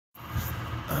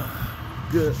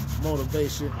Good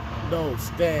motivation, no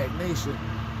stagnation.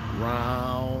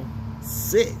 Round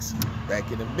 6.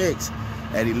 Back in the mix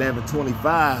at 11:25.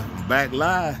 I'm back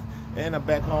live and I'm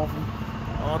back home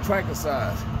on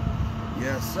TrikERCISE.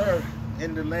 Yes, sir.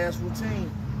 In the last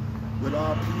routine with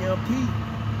our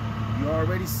P.M.P. You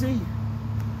already see.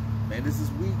 Man, this is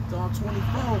week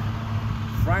 24.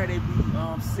 Friday be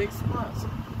 6 months.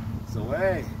 So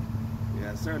hey,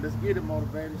 yes, sir. Let's get it,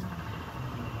 motivators.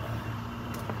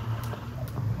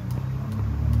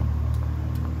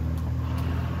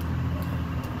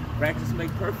 Practice make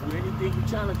perfect. Anything you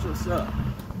challenge yourself.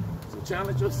 So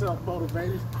challenge yourself,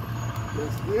 motivators.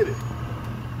 Let's get it.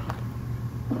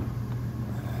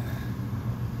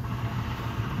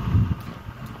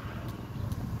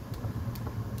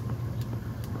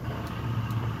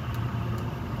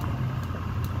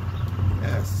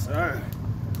 Yes, sir.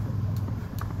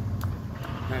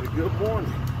 Had a good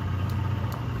morning.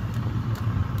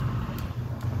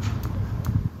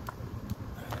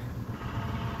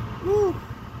 Woo.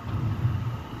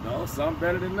 No, something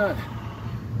better than nothing.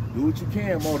 Do what you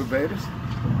can, motivators.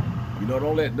 You know,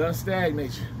 don't let nothing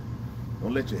stagnate you.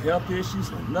 Don't let your health issues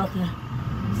or nothing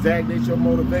stagnate your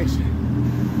motivation.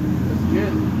 Let's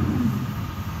get it.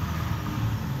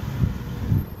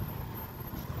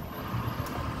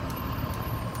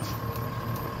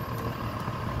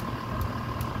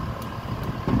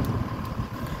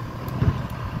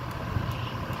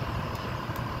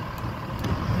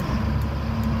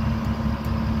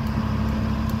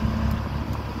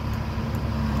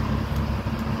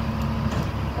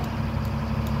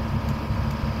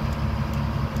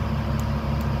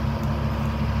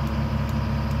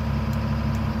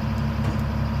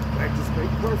 Practice make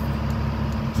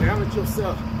perfect. Challenge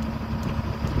yourself.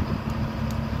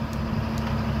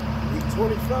 Week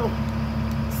 24.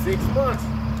 6 months.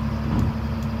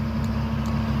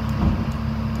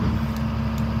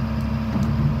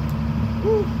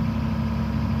 Woo.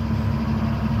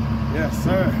 Yes,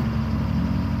 sir.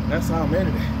 That's how I'm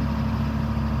ending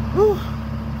it. Woo.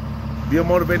 Be a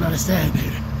motivator, not a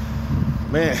stagnator.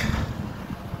 Man,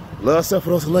 love self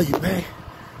for those who love you, man.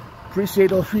 Appreciate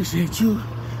those, appreciate you.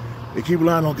 They keep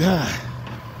relying on God.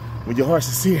 When your heart's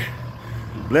sincere,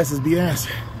 blessings be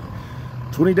answered.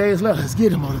 20 days left. Let's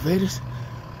get it, motivators.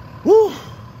 Woo!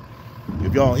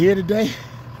 If y'all here today,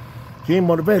 King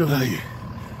Motivator love you.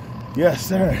 Yes,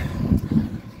 sir.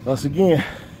 Once again,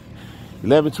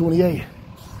 11:28.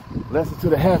 Blessings to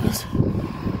the heavens.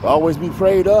 Always be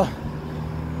prayed up,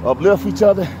 uplift each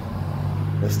other,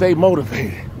 and stay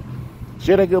motivated.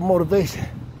 Share that good motivation.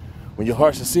 When your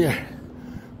heart's sincere,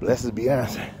 blessings be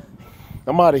answered.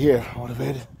 I'm out of here,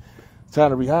 motivated. Time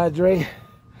to rehydrate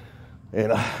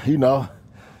and, you know,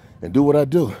 and do what I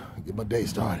do. Get my day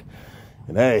started.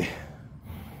 And hey,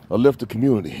 uplift the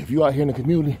community. If you out here in the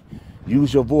community,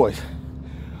 use your voice.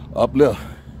 Uplift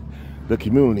the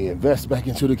community. Invest back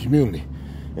into the community.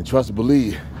 And trust and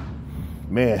believe.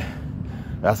 Man,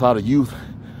 that's how the youth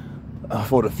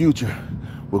for the future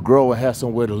will grow and have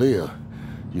somewhere to live.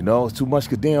 You know, it's too much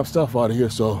goddamn stuff out of here.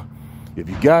 So if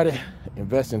you got it,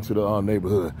 invest into the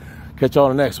neighborhood. Catch y'all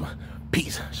on the next one.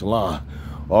 Peace. Shalom.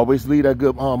 Always leave that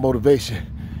good motivation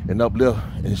and uplift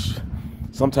and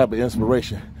some type of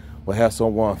inspiration will have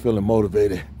someone feeling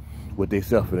motivated with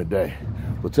themselves in the day.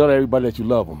 So tell everybody that you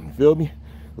love them. You feel me?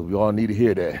 Because we all need to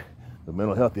hear that. The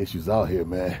mental health issues out here,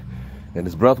 man. And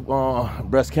this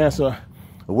breast cancer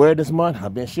awareness month,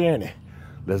 I've been sharing it.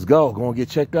 Let's go. Go and get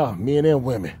checked out. Men and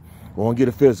women. Go and get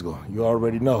a physical. You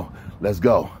already know. Let's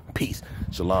go. Peace.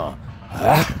 Shalom.